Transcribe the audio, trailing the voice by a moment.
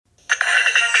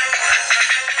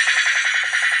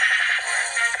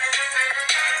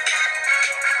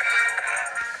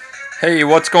Hey,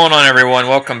 what's going on, everyone?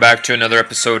 Welcome back to another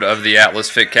episode of the Atlas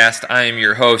Fitcast. I am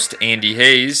your host, Andy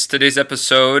Hayes. Today's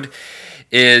episode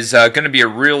is going to be a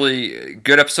really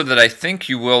good episode that I think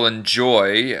you will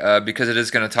enjoy because it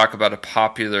is going to talk about a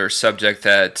popular subject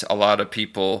that a lot of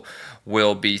people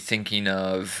will be thinking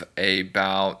of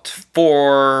about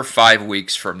 4 or 5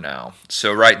 weeks from now.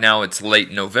 So, right now it's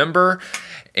late November,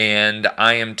 and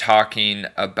I am talking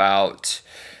about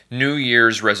New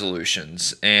Year's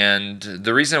resolutions. And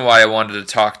the reason why I wanted to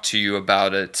talk to you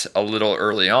about it a little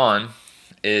early on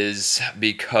is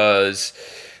because,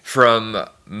 from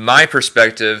my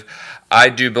perspective, I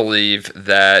do believe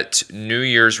that New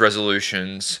Year's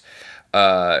resolutions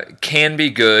can be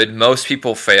good. Most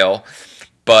people fail,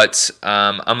 but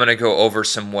I'm going to go over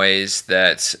some ways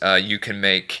that you can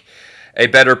make a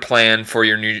better plan for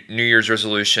your New Year's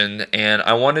resolution. And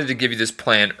I wanted to give you this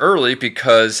plan early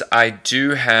because I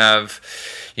do have,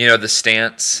 the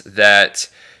stance that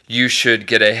you should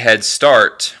get a head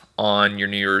start on your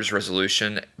New Year's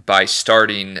resolution by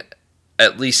starting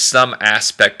at least some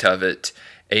aspect of it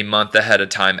a month ahead of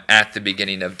time at the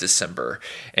beginning of December.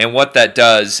 And what that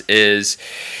does is,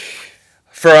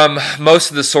 from most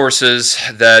of the sources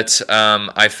that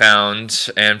I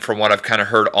found, and from what I've kind of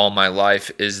heard all my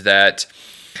life, is that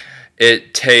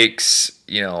it takes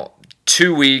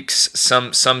 2 weeks.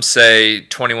 Some say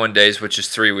 21 days, which is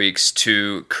 3 weeks,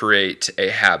 to create a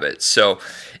habit. So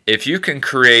if you can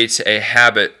create a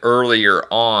habit earlier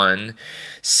on,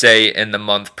 say in the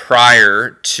month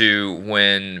prior to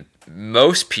when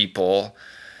most people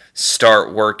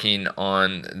start working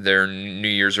on their New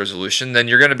Year's resolution, then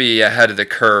you're going to be ahead of the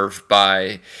curve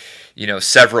by,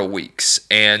 several weeks.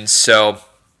 And so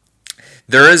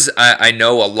there is, I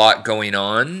know, a lot going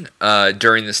on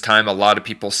during this time. A lot of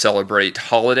people celebrate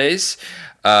holidays,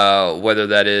 whether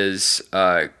that is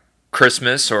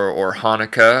Christmas or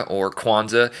Hanukkah or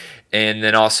Kwanzaa. And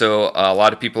then also a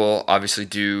lot of people obviously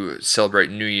do celebrate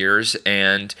New Year's.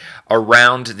 And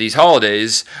around these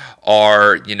holidays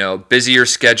are, busier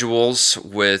schedules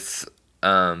with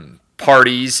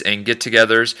parties and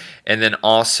get-togethers, and then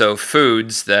also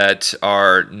foods that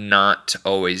are not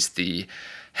always the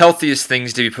healthiest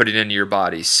things to be putting into your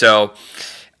body. So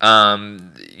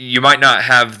you might not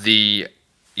have the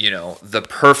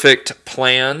perfect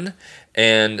plan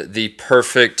and the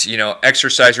perfect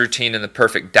exercise routine and the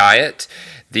perfect diet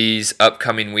these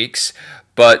upcoming weeks,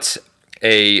 but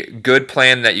a good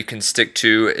plan that you can stick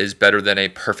to is better than a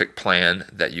perfect plan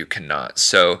that you cannot.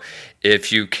 So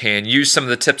if you can use some of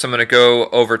the tips I'm going to go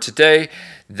over today,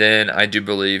 then I do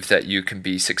believe that you can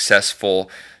be successful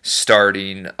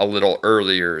starting a little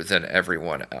earlier than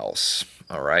everyone else.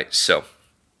 All right, so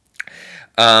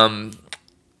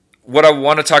what I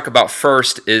want to talk about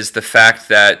first is the fact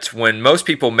that when most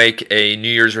people make a New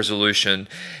Year's resolution,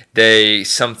 they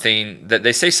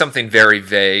say something very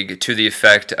vague to the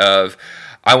effect of,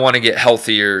 "I want to get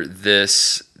healthier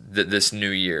this new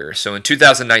year." So in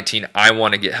 2019, I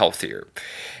want to get healthier.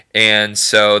 And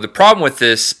so the problem with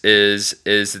this is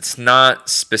it's not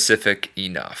specific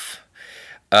enough.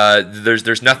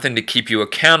 There's nothing to keep you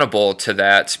accountable to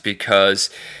that because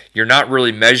you're not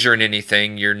really measuring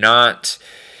anything. You're not,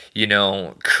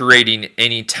 creating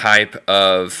any type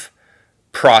of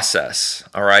process.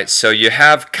 All right. So you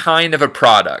have kind of a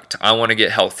product. I want to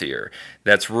get healthier.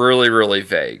 That's really, really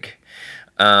vague.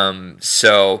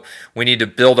 So we need to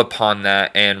build upon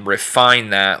that and refine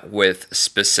that with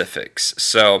specifics.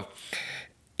 So,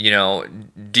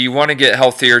 do you want to get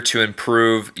healthier to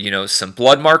improve, some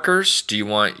blood markers? Do you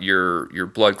want your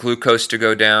blood glucose to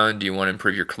go down? Do you want to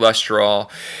improve your cholesterol,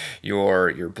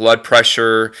 your blood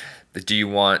pressure? Do you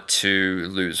want to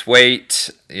lose weight?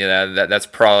 That's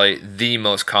probably the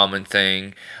most common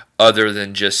thing, other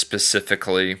than just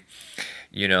specifically,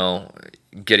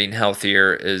 getting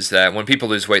healthier, is that when people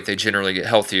lose weight, they generally get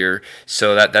healthier.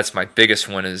 So that's my biggest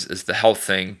one is the health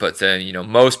thing. But then,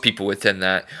 most people within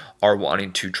that are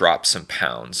wanting to drop some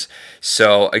pounds.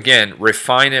 So again,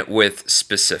 refine it with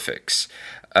specifics.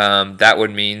 That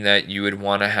would mean that you would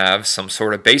want to have some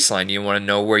sort of baseline. You want to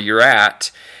know where you're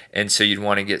at. And so you'd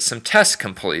want to get some tests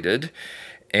completed.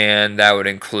 And that would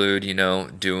include,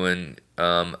 doing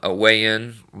a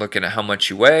weigh-in, looking at how much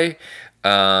you weigh,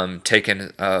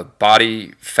 taking a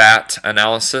body fat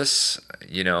analysis,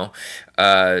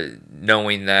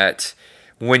 knowing that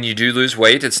when you do lose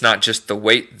weight, it's not just the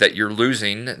weight that you're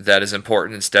losing that is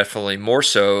important. It's definitely more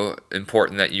so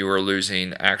important that you are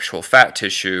losing actual fat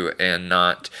tissue and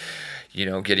not,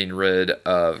 getting rid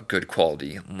of good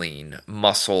quality lean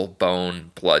muscle,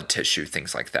 bone, blood tissue,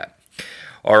 things like that.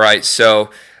 All right, so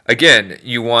again,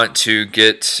 you want to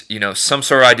get, some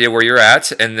sort of idea where you're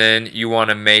at, and then you want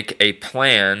to make a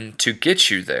plan to get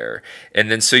you there.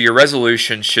 And then so your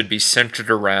resolution should be centered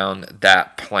around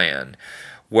that plan.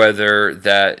 Whether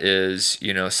that is,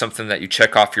 something that you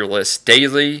check off your list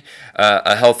daily,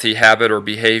 a healthy habit or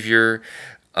behavior,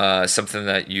 something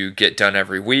that you get done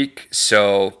every week.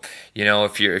 So,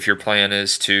 if your plan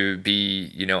is to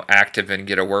be, active and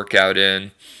get a workout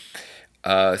in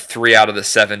 3 out of the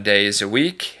 7 days a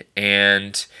week,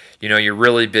 and you're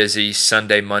really busy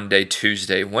Sunday, Monday,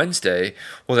 Tuesday, Wednesday,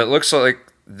 well, it looks like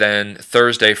then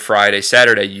Thursday, Friday,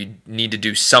 Saturday, you need to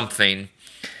do something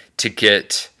to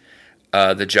get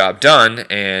the job done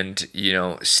and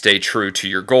stay true to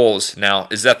your goals. Now,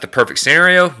 is that the perfect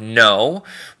scenario? No,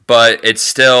 but it's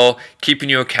still keeping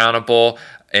you accountable.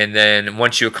 And then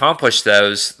once you accomplish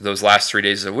those last 3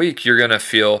 days of the week, you're going to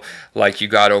feel like you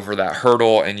got over that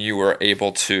hurdle and you were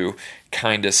able to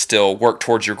kind of still work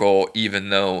towards your goal, even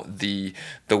though the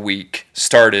week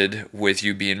started with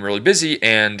you being really busy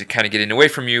and kind of getting away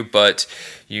from you, but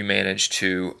you managed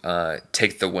to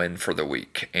take the win for the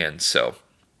week. And so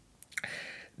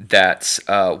that's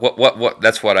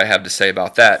that's what I have to say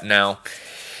about that. Now,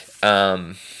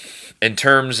 in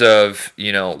terms of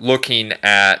looking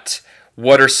at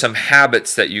what are some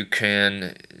habits that you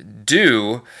can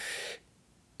do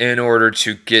in order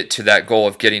to get to that goal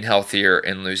of getting healthier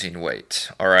and losing weight.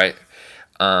 All right.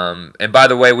 And by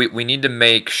the way, we need to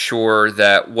make sure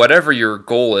that whatever your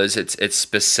goal is, it's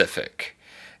specific.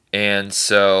 And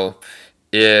so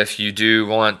if you do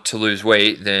want to lose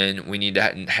weight, then we need to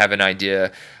have an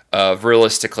idea of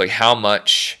realistically how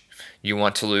much you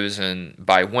want to lose and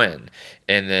by when.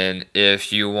 And then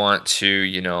if you want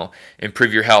to,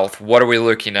 improve your health, what are we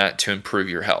looking at to improve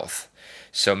your health?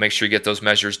 So make sure you get those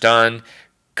measures done.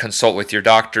 Consult with your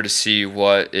doctor to see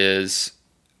what is,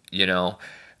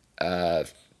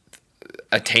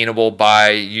 attainable by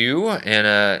you in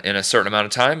a certain amount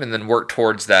of time, and then work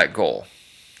towards that goal.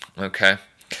 Okay.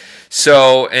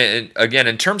 So, and again,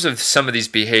 in terms of some of these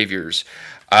behaviors,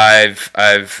 I've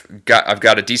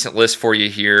got a decent list for you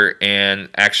here, and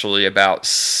actually about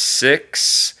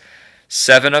 6,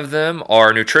 7 of them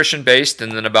are nutrition based,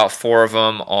 and then about 4 of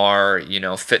them are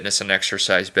fitness and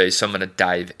exercise based. So I'm going to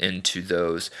dive into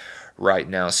those right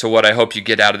now. So what I hope you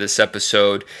get out of this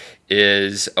episode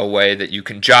is a way that you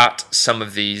can jot some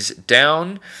of these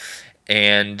down.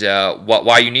 And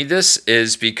why you need this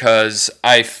is because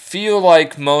I feel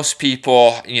like most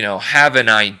people have an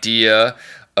idea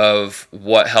of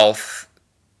what health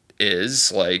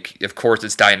is. Like, of course,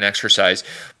 it's diet and exercise,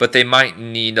 but they might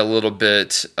need a little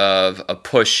bit of a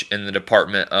push in the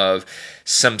department of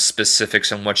some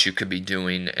specifics on what you could be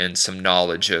doing and some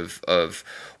knowledge of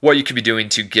what you could be doing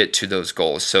to get to those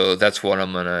goals. So that's what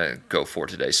I'm going to go for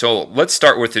today. So let's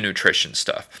start with the nutrition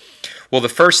stuff. Well, the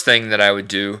first thing that I would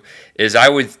do is I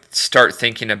would start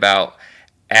thinking about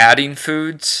adding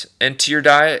foods into your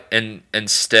diet and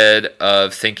instead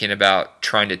of thinking about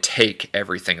trying to take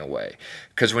everything away.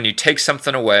 Because when you take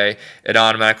something away, it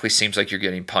automatically seems like you're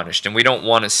getting punished. And we don't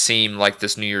want to seem like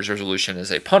this New Year's resolution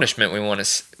is a punishment. We want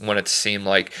it to seem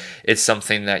like it's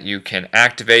something that you can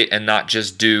activate and not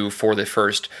just do for the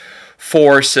first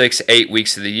 4, 6, 8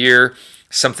 weeks of the year.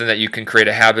 Something that you can create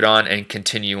a habit on and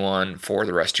continue on for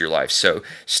the rest of your life. So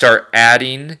start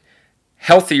adding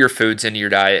healthier foods into your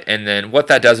diet, and then what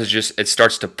that does is just it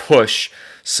starts to push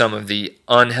some of the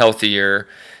unhealthier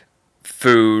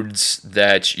foods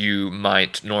that you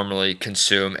might normally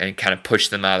consume and kind of push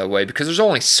them out of the way, because there's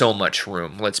only so much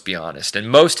room, let's be honest. And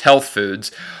most health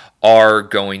foods are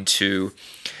going to,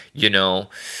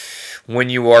 when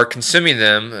you are consuming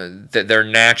them, that they're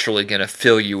naturally going to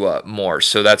fill you up more.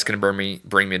 So that's going to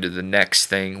bring me to the next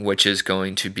thing, which is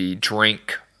going to be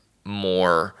drink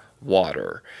more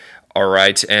water. All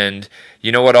right, and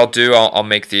you know what I'll do? I'll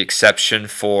make the exception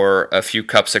for a few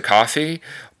cups of coffee,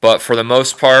 but for the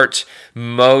most part,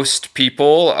 most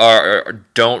people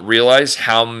don't realize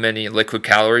how many liquid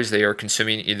calories they are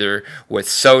consuming either with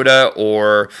soda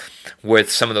or with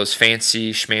some of those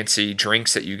fancy schmancy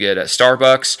drinks that you get at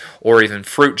Starbucks, or even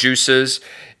fruit juices.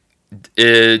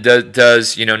 It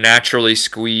does naturally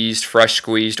fresh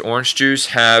squeezed orange juice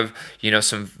have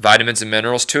some vitamins and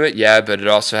minerals to it? Yeah, but it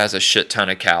also has a shit ton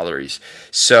of calories.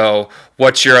 So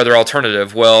what's your other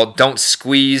alternative? Well, don't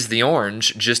squeeze the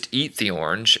orange, just eat the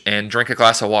orange and drink a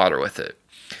glass of water with it.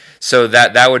 So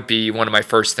that would be one of my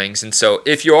first things. And so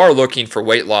if you are looking for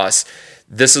weight loss,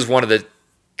 this is one of the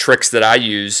tricks that I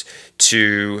use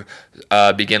to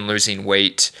begin losing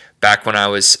weight back when I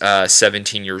was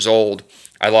 17 years old.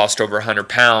 I lost over 100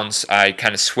 pounds, I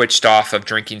kind of switched off of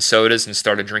drinking sodas and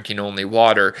started drinking only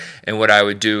water. And what I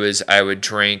would do is I would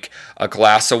drink a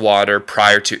glass of water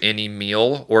prior to any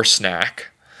meal or snack.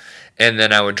 And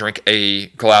then I would drink a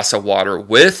glass of water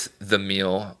with the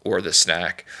meal or the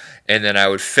snack. And then I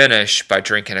would finish by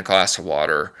drinking a glass of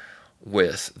water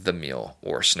with the meal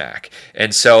or snack.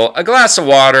 And so a glass of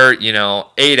water,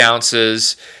 8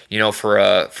 ounces, for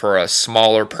a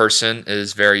smaller person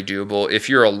is very doable. If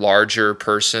you're a larger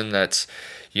person that's,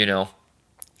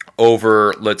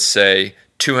 over, let's say,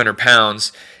 200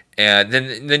 pounds, and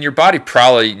then your body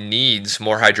probably needs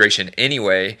more hydration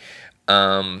anyway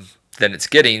than it's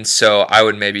getting. So I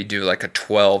would maybe do like a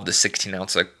 12 to 16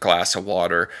 ounce glass of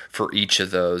water for each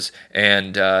of those.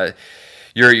 And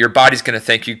your body's going to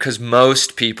thank you, because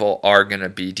most people are going to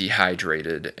be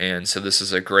dehydrated. And so this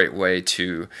is a great way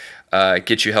to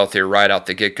get you healthier right out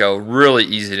the get-go. Really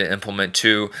easy to implement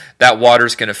too. That water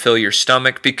is going to fill your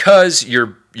stomach because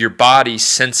your body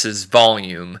senses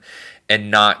volume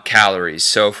and not calories.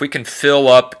 So if we can fill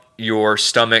up your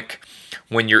stomach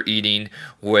when you're eating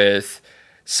with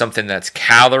something that's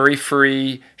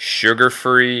calorie-free,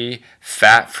 sugar-free,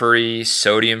 fat-free,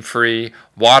 sodium-free,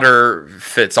 water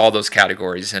fits all those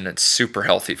categories, and it's super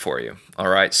healthy for you. All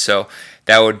right, so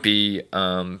that would be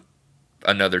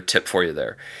another tip for you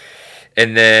there.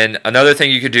 And then another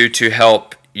thing you could do to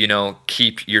help,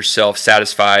 keep yourself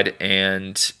satisfied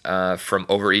and from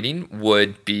overeating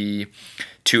would be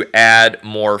to add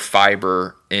more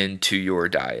fiber into your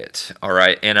diet. All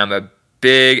right, and I'm a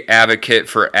big advocate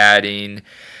for adding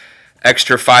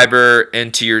extra fiber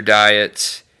into your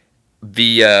diet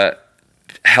via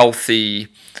healthy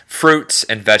fruits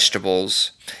and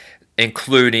vegetables,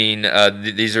 including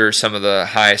these are some of the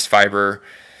highest fiber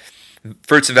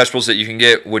fruits and vegetables that you can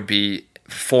get would be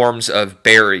forms of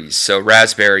berries. So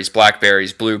raspberries,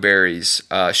 blackberries, blueberries,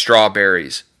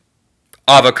 strawberries.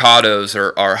 Avocados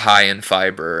are high in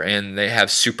fiber, and they have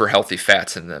super healthy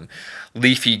fats in them.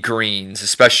 Leafy greens,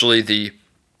 especially the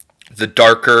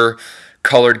darker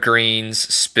colored greens,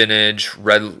 spinach,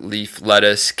 red leaf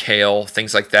lettuce, kale,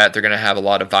 things like that. They're going to have a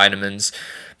lot of vitamins,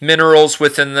 minerals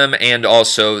within them, and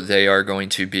also they are going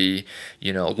to be,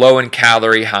 low in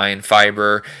calorie, high in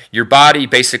fiber. Your body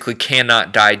basically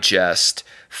cannot digest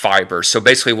fiber. So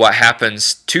basically what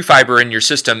happens to fiber in your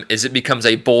system is it becomes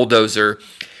a bulldozer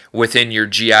within your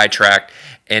GI tract,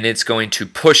 and it's going to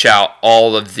push out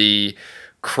all of the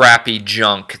crappy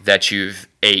junk that you've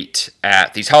ate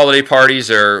at these holiday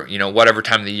parties or whatever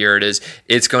time of the year it is.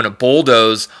 It's going to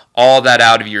bulldoze all that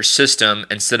out of your system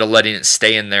instead of letting it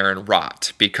stay in there and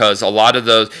rot, because a lot of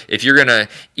those, if you're going to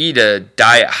eat a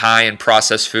diet high in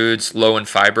processed foods, low in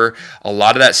fiber, a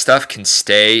lot of that stuff can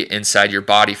stay inside your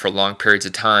body for long periods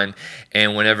of time,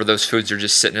 and whenever those foods are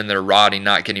just sitting in there rotting,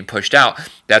 not getting pushed out,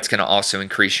 that's going to also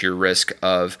increase your risk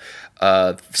of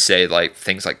say like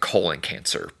things like colon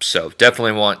cancer. So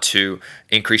definitely want to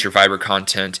increase your fiber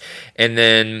content. And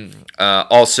then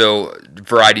also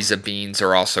varieties of beans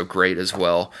are also great as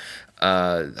well,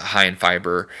 high in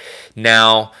fiber.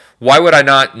 Now, why would I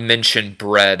not mention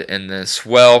bread in this?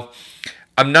 Well,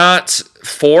 I'm not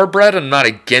for bread. I'm not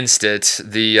against it.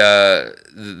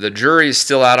 The jury is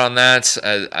still out on that.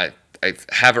 I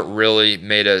haven't really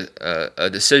made a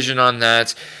decision on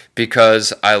that,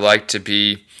 because I like to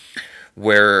be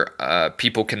where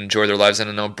people can enjoy their lives. And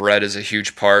I know bread is a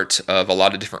huge part of a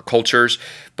lot of different cultures.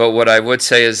 But what I would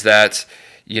say is that,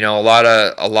 a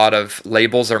lot of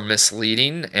labels are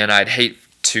misleading, and I'd hate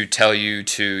to tell you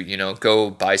to, go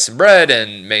buy some bread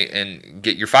and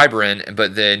get your fiber in,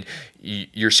 but then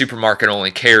your supermarket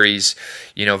only carries,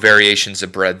 variations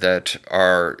of bread that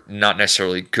are not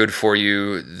necessarily good for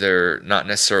you. They're not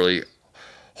necessarily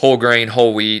whole grain,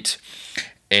 whole wheat,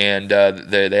 and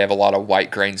they have a lot of white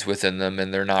grains within them,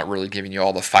 and they're not really giving you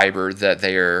all the fiber that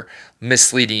they are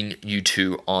misleading you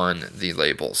to on the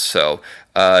labels. So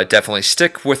definitely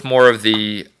stick with more of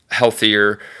the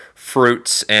healthier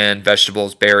fruits and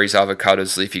vegetables, berries,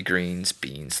 avocados, leafy greens,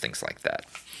 beans, things like that.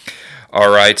 All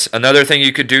right, another thing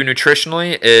you could do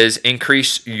nutritionally is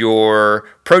increase your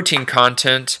protein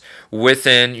content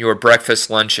within your breakfast,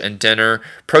 lunch, and dinner.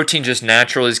 Protein just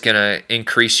naturally is going to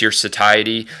increase your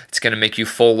satiety. It's going to make you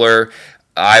fuller.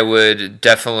 I would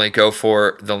definitely go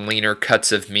for the leaner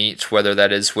cuts of meat, whether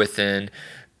that is within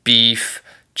beef,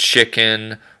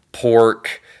 chicken,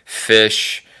 pork,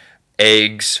 fish,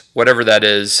 eggs, whatever that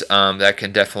is, that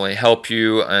can definitely help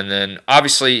you. And then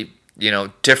obviously,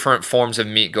 different forms of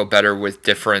meat go better with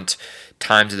different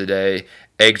times of the day.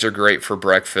 Eggs are great for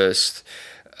breakfast.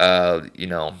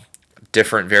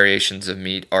 Different variations of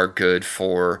meat are good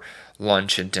for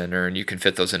lunch and dinner, and you can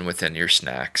fit those in within your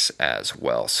snacks as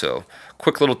well. So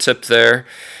quick little tip there.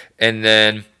 And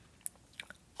then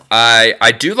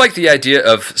I do like the idea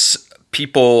of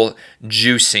people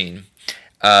juicing.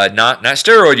 Not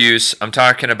steroid use. I'm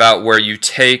talking about where you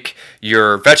take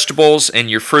your vegetables and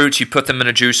your fruits, you put them in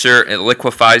a juicer, it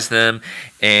liquefies them,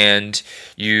 and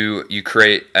you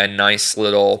create a nice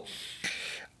little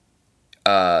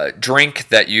drink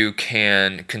that you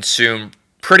can consume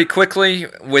pretty quickly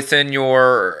within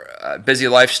your busy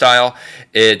lifestyle.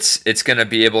 It's going to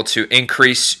be able to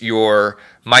increase your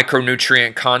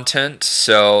micronutrient content,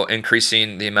 so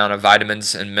increasing the amount of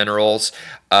vitamins and minerals,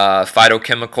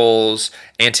 phytochemicals,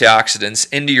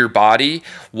 antioxidants into your body,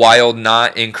 while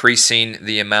not increasing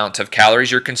the amount of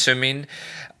calories you're consuming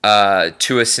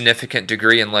to a significant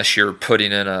degree, unless you're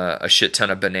putting in a shit ton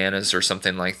of bananas or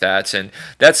something like that. And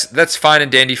that's fine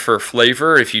and dandy for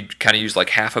flavor if you kind of use like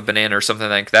half a banana or something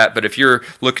like that. But if you're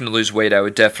looking to lose weight, I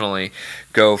would definitely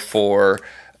go for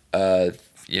a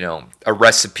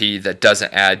recipe that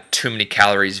doesn't add too many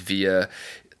calories via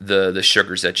the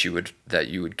sugars that you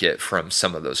would get from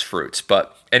some of those fruits.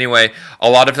 But anyway, a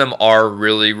lot of them are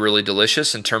really, really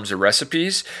delicious in terms of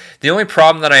recipes. The only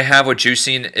problem that I have with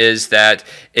juicing is that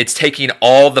it's taking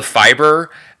all the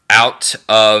fiber out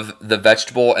of the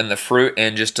vegetable and the fruit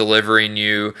and just delivering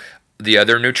you the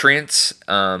other nutrients.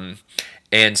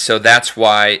 And so that's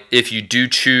why if you do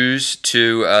choose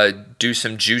to do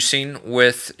some juicing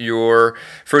with your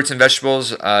fruits and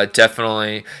vegetables,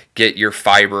 definitely get your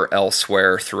fiber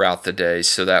elsewhere throughout the day.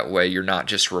 So that way you're not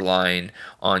just relying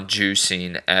on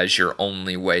juicing as your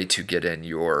only way to get in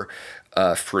your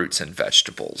fruits and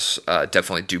vegetables.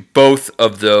 Definitely do both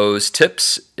of those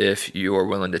tips if you are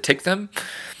willing to take them.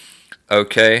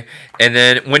 Okay, and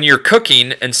then when you're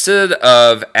cooking, instead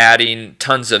of adding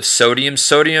tons of sodium,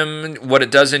 what it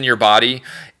does in your body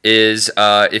is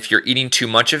if you're eating too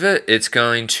much of it, it's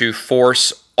going to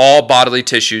force all bodily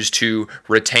tissues to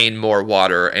retain more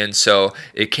water. And so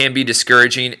it can be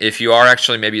discouraging if you are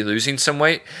actually maybe losing some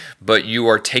weight, but you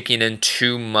are taking in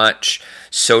too much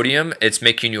sodium. It's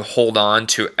making you hold on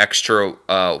to extra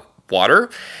water.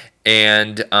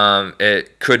 And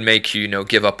it could make you,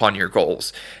 give up on your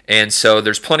goals. And so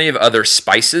there's plenty of other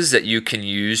spices that you can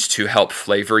use to help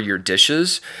flavor your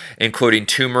dishes, including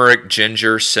turmeric,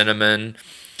 ginger, cinnamon,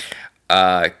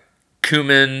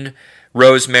 cumin,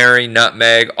 rosemary,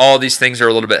 nutmeg. All these things are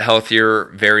a little bit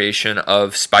healthier variation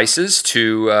of spices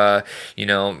to,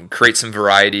 create some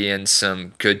variety and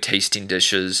some good tasting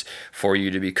dishes for you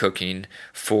to be cooking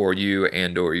for you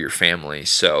and or your family.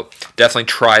 So definitely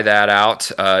try that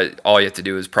out. All you have to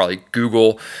do is probably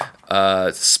Google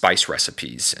spice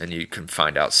recipes, and you can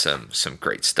find out some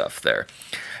great stuff there.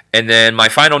 And then my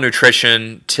final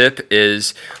nutrition tip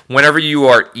is whenever you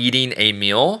are eating a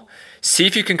meal, see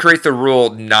if you can create the rule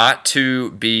not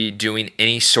to be doing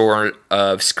any sort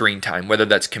of screen time, whether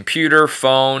that's computer,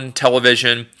 phone,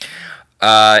 television,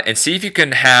 and see if you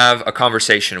can have a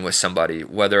conversation with somebody,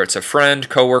 whether it's a friend,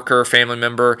 coworker, family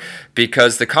member,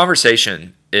 because the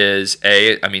conversation is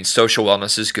social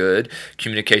wellness is good.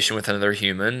 Communication with another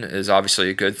human is obviously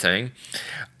a good thing,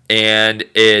 and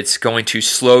it's going to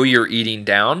slow your eating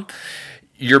down.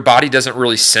 Your body doesn't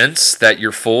really sense that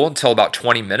you're full until about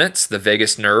 20 minutes. The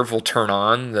vagus nerve will turn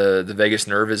on. The vagus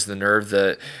nerve is the nerve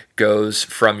that goes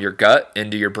from your gut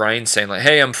into your brain saying like,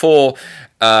 hey, I'm full.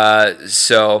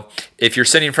 So if you're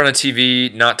sitting in front of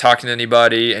TV, not talking to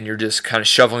anybody, and you're just kind of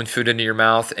shoveling food into your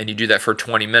mouth, and you do that for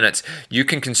 20 minutes, you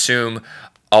can consume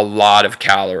a lot of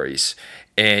calories.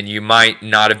 And you might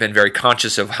not have been very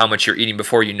conscious of how much you're eating.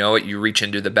 Before you know it, you reach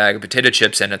into the bag of potato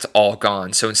chips and it's all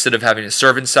gone. So instead of having a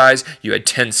serving size, you had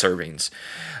 10 servings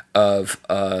of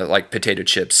potato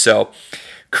chips. So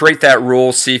create that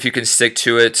rule, see if you can stick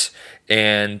to it,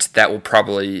 and that will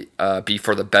probably be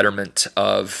for the betterment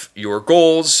of your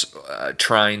goals,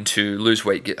 trying to lose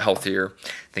weight, get healthier,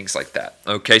 things like that.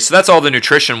 Okay, so that's all the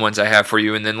nutrition ones I have for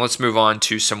you. And then let's move on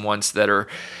to some ones that are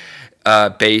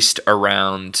based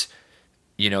around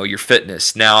your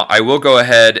fitness. Now, I will go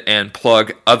ahead and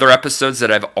plug other episodes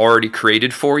that I've already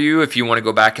created for you. If you want to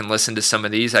go back and listen to some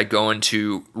of these, I go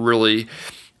into really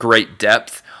great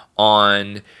depth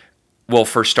on,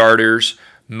 for starters,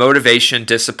 motivation,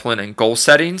 discipline, and goal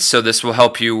setting. So this will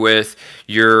help you with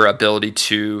your ability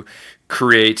to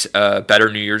create a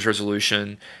better New Year's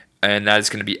resolution, and that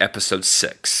is going to be episode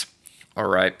 6. All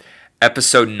right.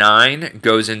 Episode 9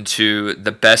 goes into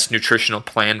the best nutritional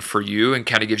plan for you and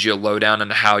kind of gives you a lowdown on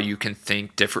how you can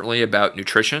think differently about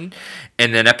nutrition.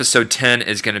 And then episode 10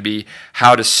 is going to be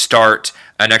how to start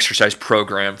an exercise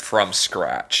program from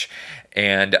scratch.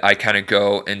 and I kind of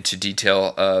go into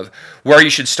detail of where you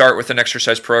should start with an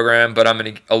exercise program, but I'm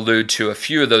going to allude to a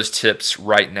few of those tips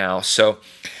right now. So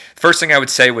first thing I would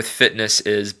say with fitness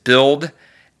is build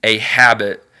a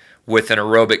habit with an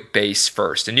aerobic base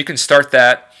first. And you can start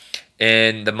that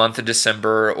in the month of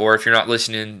December, or if you're not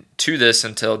listening to this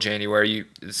until January,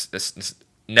 it's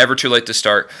never too late to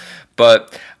start.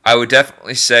 But I would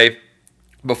definitely say,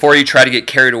 before you try to get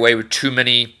carried away with too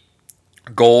many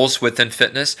goals within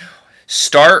fitness,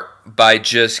 start by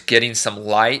just getting some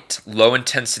light, low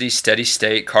intensity, steady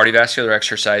state cardiovascular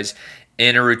exercise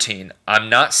in a routine. I'm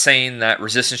not saying that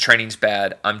resistance training is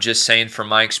bad. I'm just saying from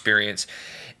my experience,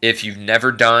 if you've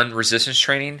never done resistance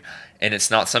training and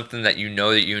it's not something that you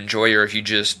know that you enjoy, or if you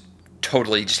just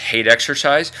totally just hate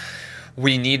exercise,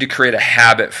 we need to create a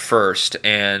habit first.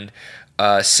 And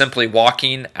simply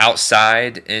walking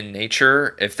outside in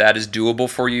nature, if that is doable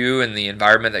for you in the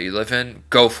environment that you live in,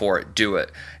 go for it, do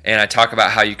it. And I talk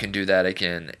about how you can do that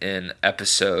again in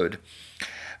episode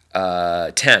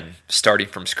 10, starting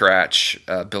from scratch,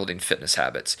 building fitness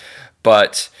habits.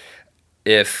 But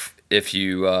if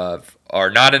you are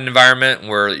not in an environment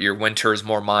where your winter is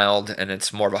more mild and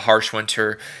it's more of a harsh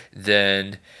winter,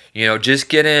 then just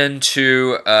get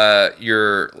into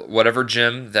your whatever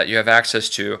gym that you have access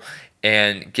to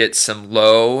and get some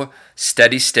low,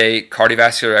 steady state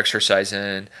cardiovascular exercise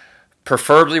in,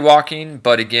 preferably walking,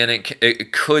 but again,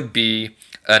 it could be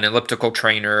an elliptical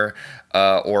trainer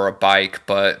or a bike,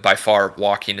 but by far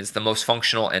walking is the most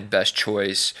functional and best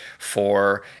choice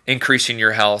for increasing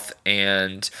your health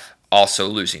and also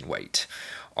losing weight.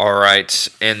 All right,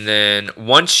 and then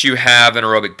once you have an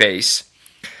aerobic base,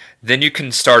 then you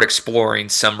can start exploring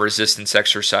some resistance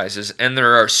exercises, and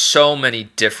there are so many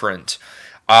different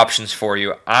options for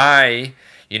you. I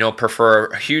prefer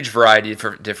a huge variety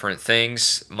of different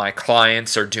things. My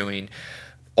clients are doing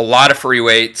a lot of free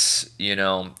weights,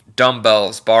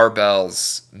 dumbbells,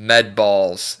 barbells, med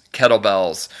balls,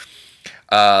 kettlebells.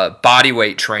 Body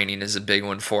weight training is a big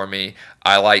one for me.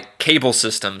 I like cable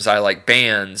systems. I like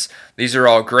bands. These are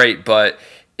all great, but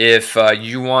if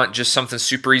you want just something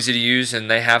super easy to use and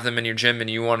they have them in your gym and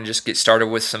you want to just get started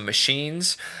with some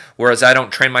machines, whereas I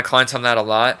don't train my clients on that a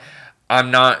lot, I'm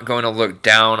not going to look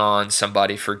down on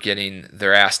somebody for getting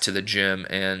their ass to the gym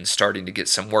and starting to get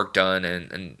some work done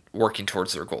and working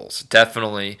towards their goals.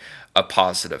 Definitely a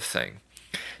positive thing.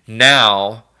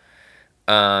 Now,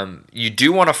 you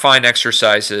do want to find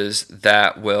exercises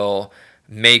that will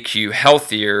make you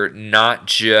healthier, not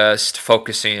just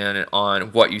focusing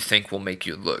on what you think will make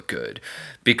you look good.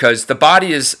 Because the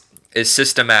body is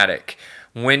systematic.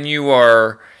 When you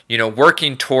are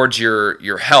working towards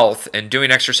your health and doing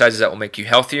exercises that will make you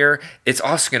healthier, it's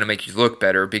also going to make you look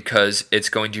better because it's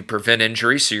going to prevent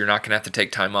injury, so you're not going to have to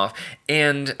take time off.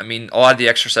 And, a lot of the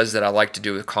exercises that I like to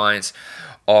do with clients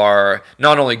are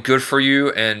not only good for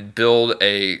you and build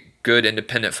a good,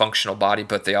 independent, functional body,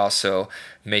 but they also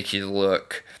make you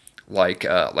look like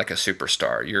a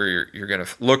superstar. You're going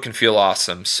to look and feel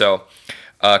awesome. So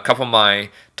a couple of my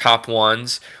top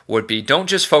ones would be, don't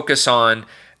just focus on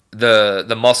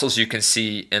the muscles you can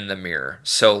see in the mirror.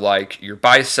 So like your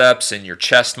biceps and your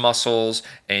chest muscles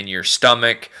and your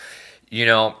stomach.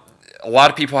 A lot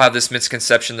of people have this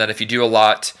misconception that if you do a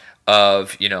lot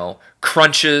of,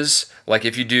 crunches, like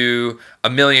if you do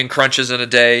 1,000,000 crunches in a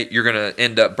day, you're going to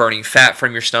end up burning fat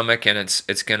from your stomach and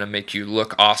it's going to make you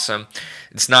look awesome.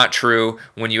 It's not true.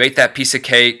 When you ate that piece of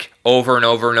cake over and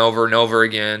over and over and over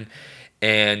again,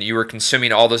 and you were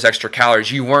consuming all those extra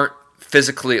calories, you weren't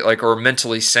physically or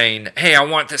mentally saying, hey, I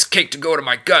want this cake to go to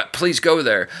my gut, please go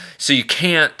there. So you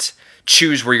can't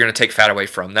choose where you're going to take fat away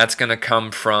from. That's going to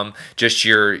come from just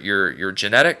your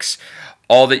genetics.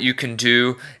 All that you can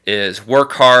do is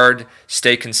work hard,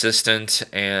 stay consistent,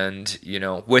 and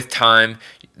with time,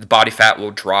 the body fat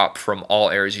will drop from all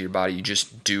areas of your body. You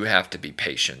just do have to be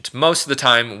patient. Most of the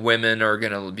time, women are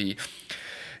going to be,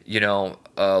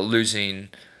 losing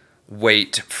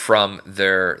weight from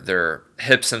their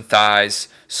hips and thighs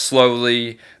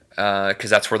slowly, because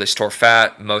that's where they store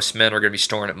fat. Most men are going to be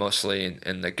storing it mostly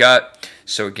in the gut.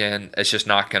 So again, it's just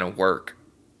not going to work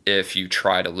if you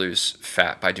try to lose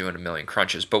fat by doing 1,000,000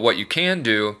 crunches. But what you can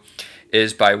do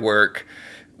is by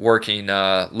working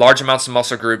large amounts of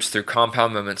muscle groups through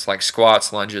compound movements like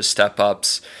squats, lunges,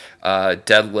 step-ups,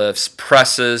 deadlifts,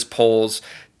 presses, pulls.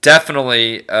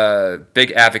 Definitely a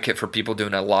big advocate for people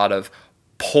doing a lot of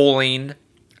pulling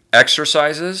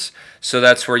exercises. So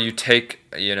that's where you take,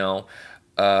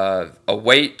 a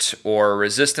weight or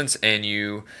resistance and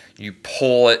you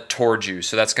pull it towards you.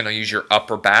 So that's going to use your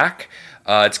upper back.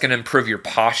 It's going to improve your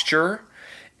posture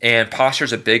And posture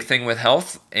is a big thing with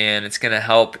health, and it's going to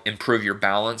help improve your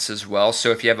balance as well.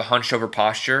 So if you have a hunched over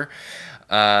posture,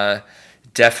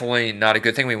 definitely not a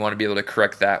good thing. We want to be able to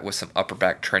correct that with some upper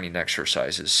back training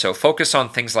exercises. So focus on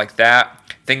things like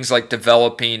that, things like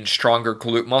developing stronger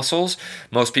glute muscles.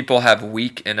 Most people have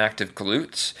weak, inactive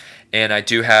glutes, and I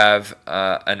do have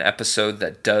an episode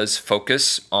that does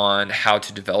focus on how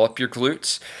to develop your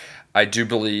glutes. I do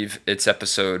believe it's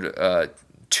episode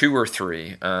 2 or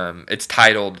 3. It's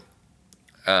titled,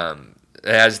 it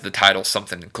has the title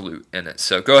something glute in it.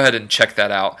 So go ahead and check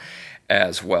that out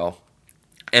as well.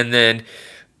 And then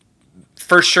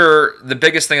for sure, the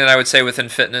biggest thing that I would say within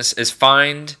fitness is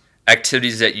find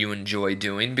activities that you enjoy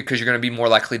doing, because you're going to be more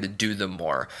likely to do them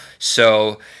more.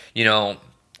 So,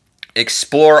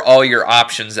 explore all your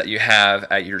options that you have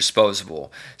at your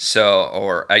disposal. So,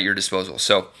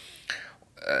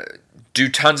 do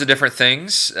tons of different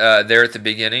things there at the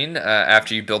beginning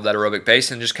after you build that aerobic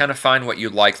base, and just kind of find what you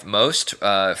like most.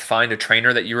 Find a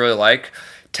trainer that you really like,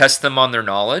 test them on their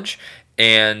knowledge,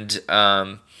 and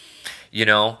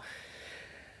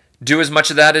do as much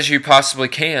of that as you possibly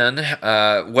can,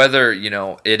 whether,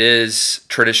 it is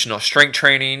traditional strength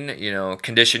training,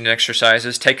 conditioning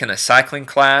exercises, taking a cycling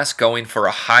class, going for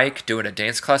a hike, doing a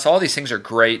dance class. All these things are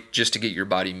great just to get your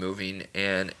body moving,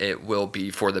 and it will be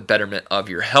for the betterment of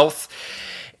your health.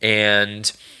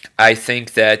 And I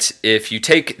think that if you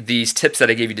take these tips that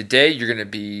I gave you today, you're going to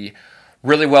be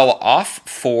really well off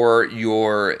for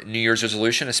your New Year's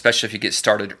resolution, especially if you get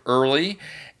started early.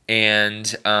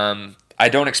 And I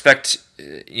don't expect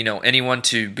anyone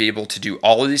to be able to do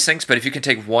all of these things, but if you can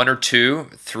take 1 or 2,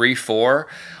 3, 4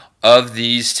 of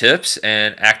these tips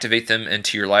and activate them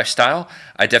into your lifestyle,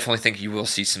 I definitely think you will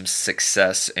see some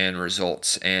success and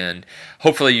results. And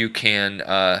hopefully you can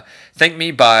thank me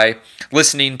by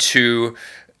listening to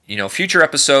future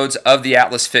episodes of the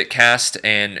Atlas Fitcast,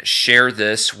 and share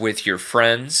this with your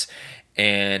friends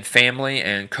and family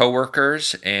and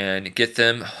coworkers, and get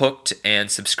them hooked and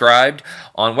subscribed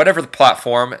on whatever the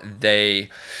platform they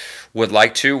would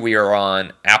like to. We are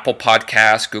on Apple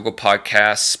Podcasts, Google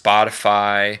Podcasts,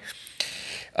 Spotify,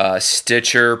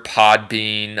 Stitcher,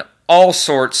 Podbean, all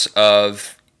sorts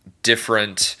of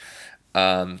different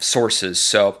sources.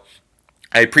 So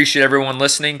I appreciate everyone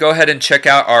listening. Go ahead and check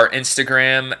out our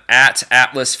Instagram at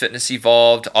Atlas Fitness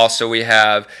Evolved. Also, we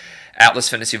have Atlas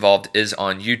Fitness Evolved is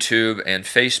on YouTube and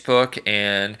Facebook,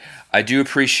 and I do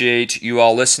appreciate you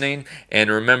all listening.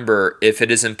 And remember, if it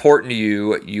is important to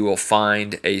you, you will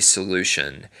find a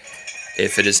solution.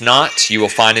 If it is not, you will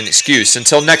find an excuse.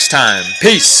 Until next time,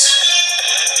 peace.